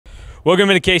Welcome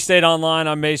to K-State Online.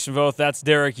 I'm Mason Voth. That's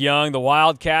Derek Young. The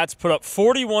Wildcats put up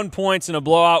 41 points in a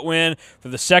blowout win for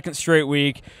the second straight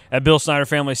week at Bill Snyder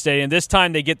Family Stadium. This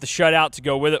time they get the shutout to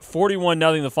go with it.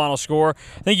 41-0 the final score.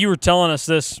 I think you were telling us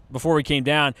this before we came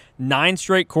down. 9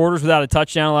 straight quarters without a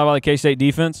touchdown allowed by the K-State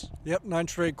defense? Yep, 9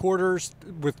 straight quarters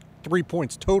with 3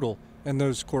 points total in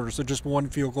those quarters, so just 1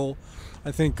 field goal.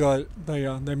 I think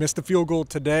they missed a field goal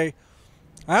today.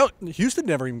 Houston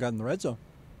never even got in the red zone.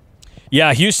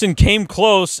 Yeah, Houston came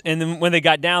close, and then when they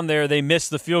got down there, they missed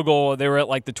the field goal. They were at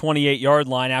like the 28-yard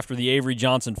line after the Avery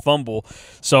Johnson fumble.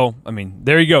 So, I mean,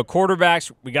 there you go.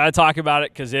 Quarterbacks, we got to talk about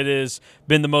it because it has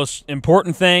been the most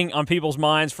important thing on people's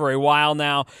minds for a while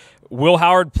now. Will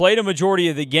Howard played a majority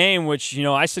of the game, which, you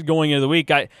know, I said going into the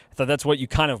week, I thought that's what you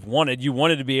kind of wanted. You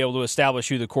wanted to be able to establish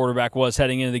who the quarterback was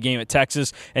heading into the game at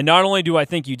Texas. And not only do I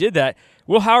think you did that,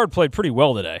 Will Howard played pretty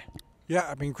well today. Yeah,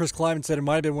 I mean, Chris Kleiman said it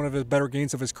might have been one of his better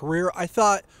games of his career. I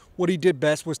thought what he did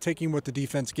best was taking what the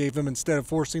defense gave him instead of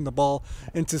forcing the ball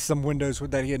into some windows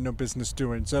that he had no business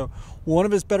doing. So one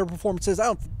of his better performances. I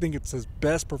don't think it's his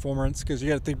best performance because you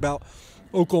got to think about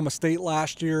Oklahoma State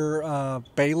last year,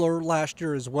 Baylor last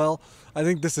year as well. I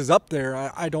think this is up there.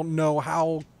 I don't know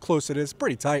how close it is.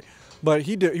 Pretty tight. But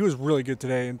he was really good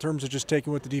today in terms of just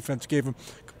taking what the defense gave him.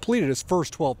 Completed his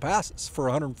first 12 passes for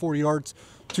 140 yards,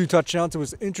 2 touchdowns. It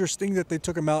was interesting that they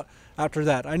took him out after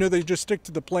that. I know they just stick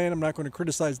to the plan. I'm not going to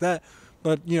criticize that.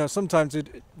 But, you know, sometimes,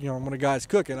 when a guy's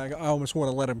cooking, I almost want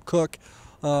to let him cook.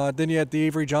 Then you had the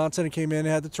Avery Johnson who came in and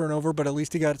had the turnover, but at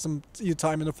least he got some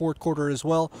time in the fourth quarter as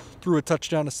well. Threw a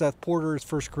touchdown to Seth Porter, his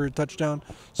first career touchdown.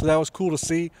 So that was cool to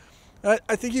see.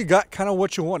 I think you got kind of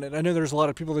what you wanted. I know there's a lot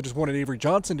of people that just wanted Avery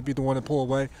Johnson to be the one to pull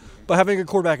away. But having a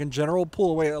quarterback in general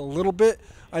pull away a little bit,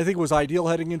 I think was ideal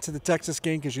heading into the Texas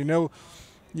game because you know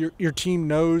your team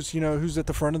knows, who's at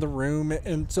the front of the room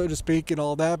and so to speak and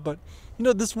all that. But,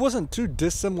 this wasn't too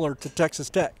dissimilar to Texas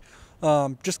Tech.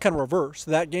 Just kind of reverse.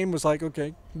 That game was like,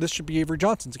 okay, this should be Avery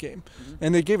Johnson's game. Mm-hmm.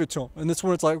 And they gave it to him. And this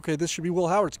one it's like, okay, this should be Will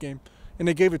Howard's game. And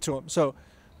they gave it to him. So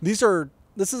this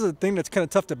is a thing that's kind of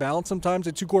tough to balance sometimes,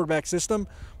 a 2-quarterback system,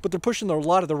 but they're pushing a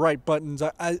lot of the right buttons.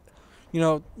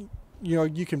 You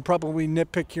can probably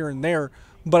nitpick here and there,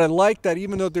 but I like that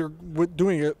even though they're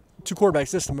doing a 2-quarterback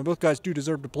system, and both guys do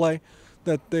deserve to play,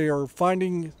 that they are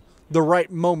finding the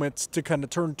right moments to kind of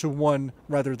turn to one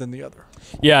rather than the other.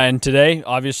 Yeah, and today,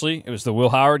 obviously, it was the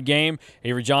Will Howard game.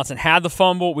 Avery Johnson had the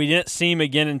fumble. We didn't see him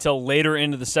again until later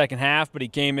into the second half, but he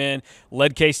came in,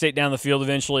 led K-State down the field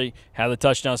eventually, had the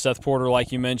touchdown, Seth Porter,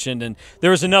 like you mentioned, and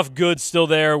there was enough good still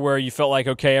there where you felt like,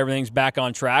 okay, everything's back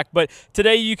on track. But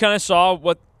today you kind of saw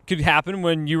what could happen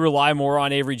when you rely more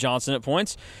on Avery Johnson at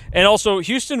points. And also,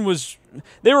 Houston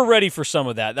they were ready for some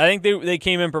of that. I think they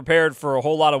came in prepared for a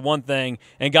whole lot of one thing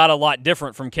and got a lot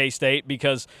different from K-State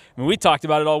because when we talked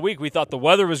about it all week, we thought the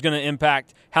weather was going to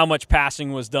impact how much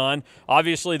passing was done.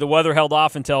 Obviously, the weather held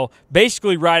off until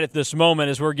basically right at this moment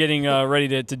as we're getting ready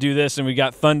to do this, and we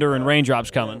got thunder and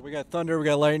raindrops coming. We got thunder, we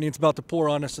got lightning. It's about to pour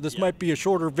on us, so this might be a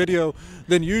shorter video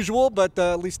than usual, but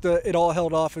at least it all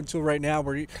held off until right now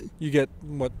where you get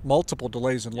multiple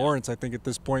delays in Lawrence, I think, at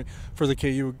this point for the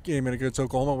KU game against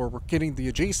Oklahoma, where we're getting the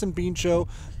adjacent bean show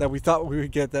that we thought we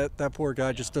would get. That poor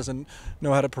guy just doesn't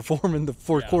know how to perform in the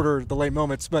fourth quarter, the late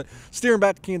moments. But steering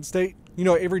back to Kansas State,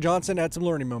 Avery Johnson had some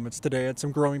learning moments today, had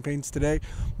some growing pains today,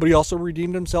 but he also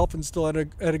redeemed himself and still had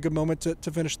a good moment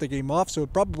to finish the game off. So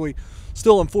it probably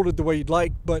still unfolded the way you'd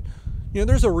like. But,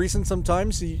 there's a reason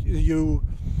sometimes you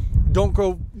don't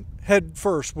go head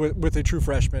first with a true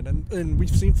freshman, and we've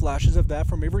seen flashes of that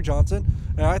from Avery Johnson,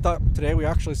 and I thought today we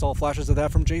actually saw flashes of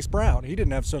that from Jace Brown. He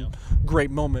didn't have some great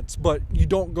moments, but you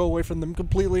don't go away from them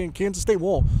completely, and Kansas State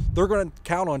won't. They're going to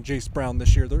count on Jace Brown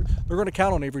this year. They're going to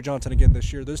count on Avery Johnson again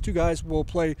this year. Those two guys will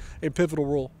play a pivotal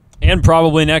role. And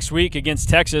probably next week against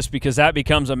Texas because that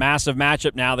becomes a massive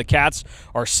matchup now. The Cats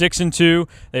are 6-2.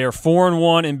 They are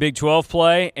 4-1 in Big 12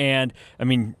 play. And, I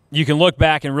mean, you can look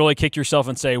back and really kick yourself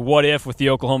and say, what if with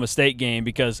the Oklahoma State game?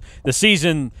 Because the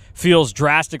season feels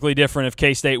drastically different if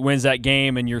K-State wins that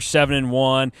game and you're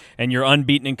 7-1 and you're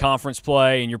unbeaten in conference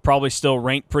play and you're probably still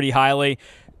ranked pretty highly.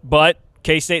 But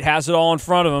K-State has it all in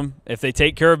front of them. If they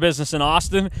take care of business in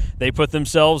Austin, they put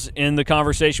themselves in the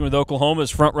conversation with Oklahoma as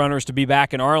front runners to be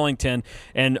back in Arlington.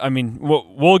 And, I mean,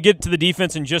 we'll get to the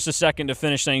defense in just a second to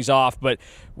finish things off. But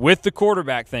with the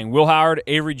quarterback thing, Will Howard,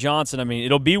 Avery Johnson, I mean,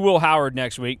 it'll be Will Howard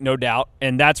next week, no doubt.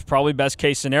 And that's probably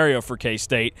best-case scenario for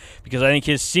K-State because I think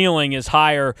his ceiling is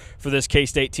higher for this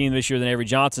K-State team this year than Avery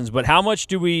Johnson's. But how much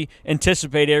do we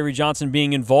anticipate Avery Johnson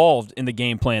being involved in the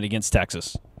game plan against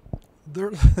Texas?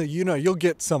 You'll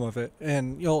get some of it,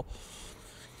 and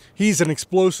he's an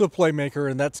explosive playmaker,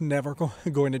 and that's never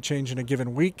going to change in a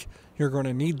given week. You're going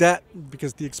to need that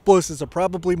because the explosives are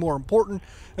probably more important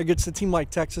against a team like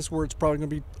Texas, where it's probably going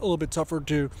to be a little bit tougher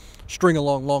to string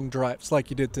along long drives like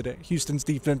you did today. Houston's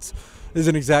defense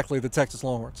isn't exactly the Texas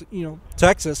Longhorns.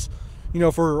 Texas,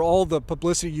 for all the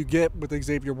publicity you get with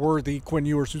Xavier Worthy, Quinn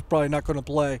Ewers, who's probably not going to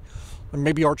play, and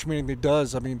maybe Arch Manning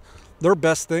does. I mean, their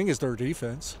best thing is their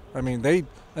defense. I mean,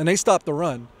 they stop the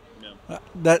run.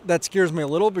 That scares me a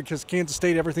little because Kansas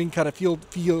State, everything kind of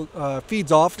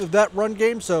feeds off of that run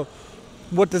game. So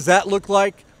what does that look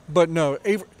like? But no,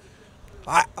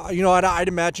 I'd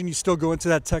imagine you still go into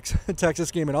that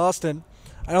Texas game in Austin.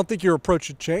 I don't think your approach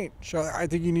should change. I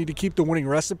think you need to keep the winning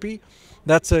recipe.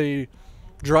 That's a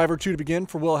drive or two to begin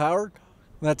for Will Howard.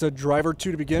 That's a drive or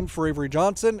two to begin for Avery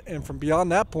Johnson. And from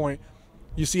beyond that point,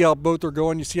 you see how both are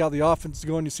going. You see how the offense is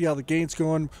going. You see how the game's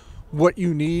going. What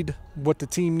you need, what the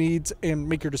team needs, and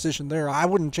make your decision there. I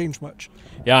wouldn't change much.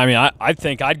 Yeah, I mean, I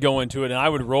think I'd go into it and I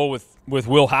would roll with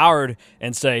Will Howard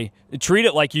and say, treat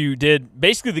it like you did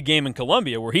basically the game in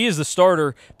Columbia where he is the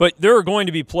starter, but there are going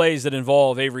to be plays that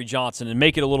involve Avery Johnson and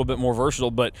make it a little bit more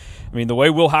versatile. But, I mean, the way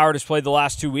Will Howard has played the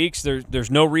last 2 weeks, there's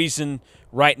no reason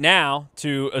right now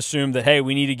to assume that, hey,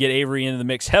 we need to get Avery into the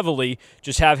mix heavily.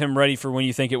 Just have him ready for when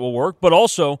you think it will work. But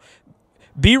also,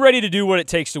 be ready to do what it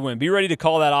takes to win. Be ready to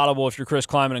call that audible if you're Chris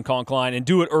Kleiman and Colin Klein, and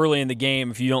do it early in the game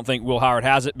if you don't think Will Howard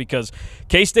has it, because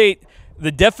K-State,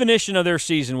 the definition of their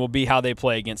season will be how they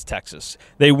play against Texas.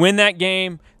 They win that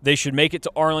game, they should make it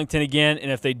to Arlington again,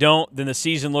 and if they don't, then the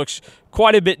season looks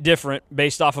quite a bit different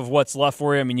based off of what's left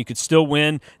for you. I mean, you could still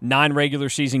win 9 regular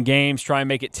season games, try and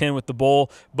make it 10 with the bowl,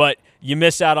 but you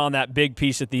miss out on that big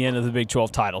piece at the end of the Big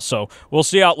 12 title. So we'll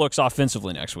see how it looks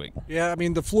offensively next week. Yeah, I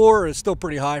mean, the floor is still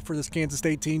pretty high for this Kansas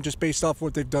State team just based off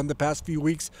what they've done the past few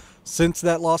weeks since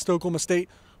that loss to Oklahoma State.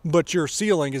 But your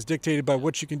ceiling is dictated by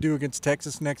what you can do against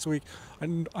Texas next week.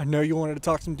 I know you wanted to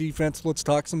talk some defense. Let's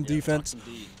talk some defense.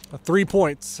 3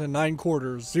 points in 9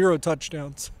 quarters, 0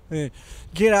 touchdowns. You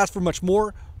can't ask for much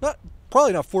more.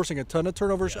 Probably not forcing a ton of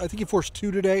turnovers. I think he forced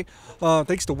 2 today,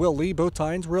 thanks to Will Lee both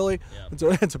times, really.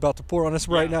 It's about to pour on us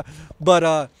right now.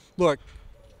 But, look,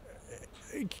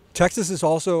 Texas is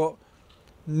also –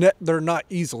 they're not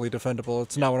easily defendable.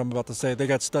 It's not what I'm about to say. They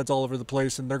got studs all over the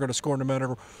place, and they're going to score no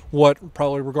matter what,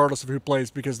 probably regardless of who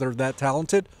plays, because they're that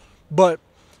talented. But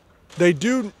they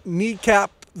do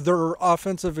kneecap their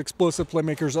offensive explosive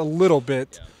playmakers a little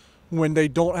bit when they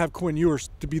don't have Quinn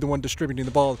Ewers to be the one distributing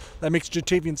the ball. That makes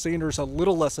Jatavian Sanders a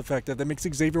little less effective. That makes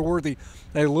Xavier Worthy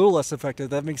a little less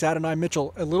effective. That makes Adonai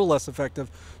Mitchell a little less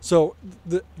effective. So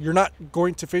you're not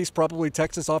going to face probably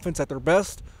Texas offense at their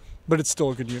best, but it's still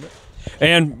a good unit.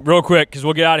 And real quick, because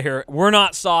we'll get out of here, we're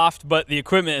not soft, but the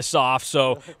equipment is soft,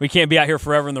 so we can't be out here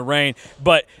forever in the rain.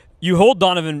 But you hold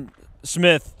Donovan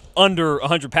Smith under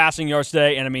 100 passing yards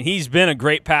today, and, I mean, he's been a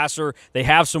great passer. They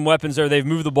have some weapons there. They've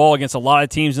moved the ball against a lot of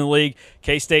teams in the league.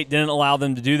 K-State didn't allow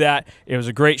them to do that. It was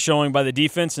a great showing by the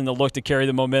defense, and they'll look to carry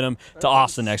the momentum to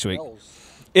Austin next week.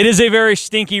 It is a very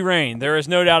stinky rain. There is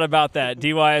no doubt about that.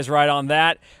 DY is right on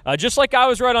that. Just like I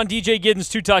was right on DJ Giddens'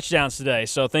 2 touchdowns today.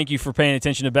 So thank you for paying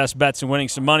attention to best bets and winning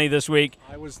some money this week.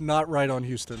 I was not right on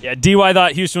Houston. Yeah, DY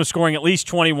thought Houston was scoring at least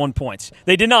 21 points.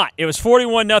 They did not. It was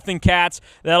 41-0 Cats.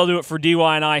 That'll do it for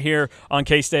DY and I here on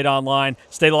K-State Online.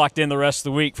 Stay locked in the rest of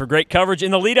the week for great coverage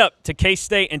in the lead-up to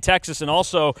K-State and Texas, and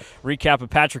also recap of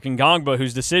Patrick Ngongba,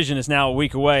 whose decision is now a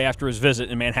week away after his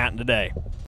visit in Manhattan today.